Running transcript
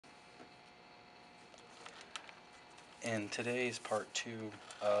And today is part 2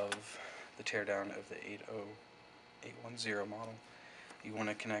 of the teardown of the 80810 model. You want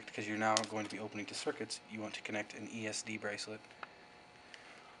to connect, because you're now going to be opening to circuits, you want to connect an ESD bracelet,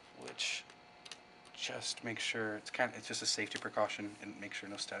 which just make sure, it's just a safety precaution, and make sure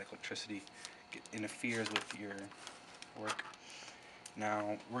no static electricity interferes with your work.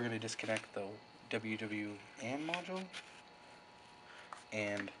 Now we're going to disconnect the WWAN module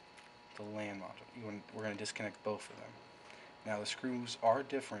and the LAN module. We're going to disconnect both of them. Now the screws are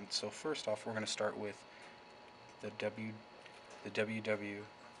different, so first off we're going to start with the WWAN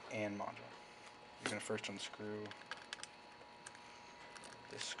module. You're going to first unscrew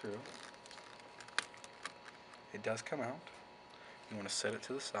this screw. It does come out. You want to set it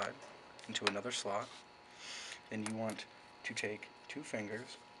to the side into another slot. Then you want to take 2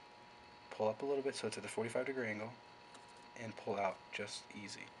 fingers, pull up a little bit so it's at the 45-degree angle, and pull out just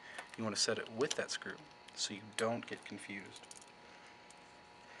easy. You want to set it with that screw so you don't get confused.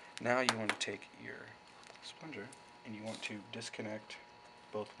 Now you want to take your sponger and you want to disconnect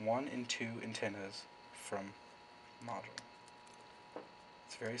both 1 and 2 antennas from module.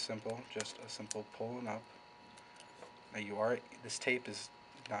 It's very simple, just a simple pulling up. Now this tape is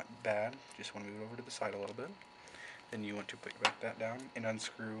not bad, just want to move it over to the side a little bit. Then you want to put back that down and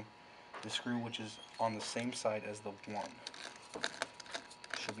unscrew the screw which is on the same side as the 1.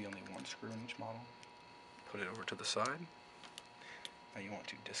 Should be only 1 screw in each model. Put it over to the side. Now you want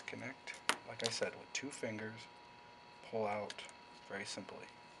to disconnect, like I said, with 2 fingers, pull out very simply.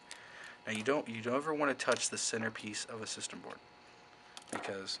 Now you don't ever want to touch the centerpiece of a system board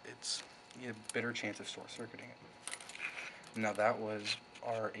because you have a better chance of short circuiting it. Now that was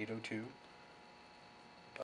our 802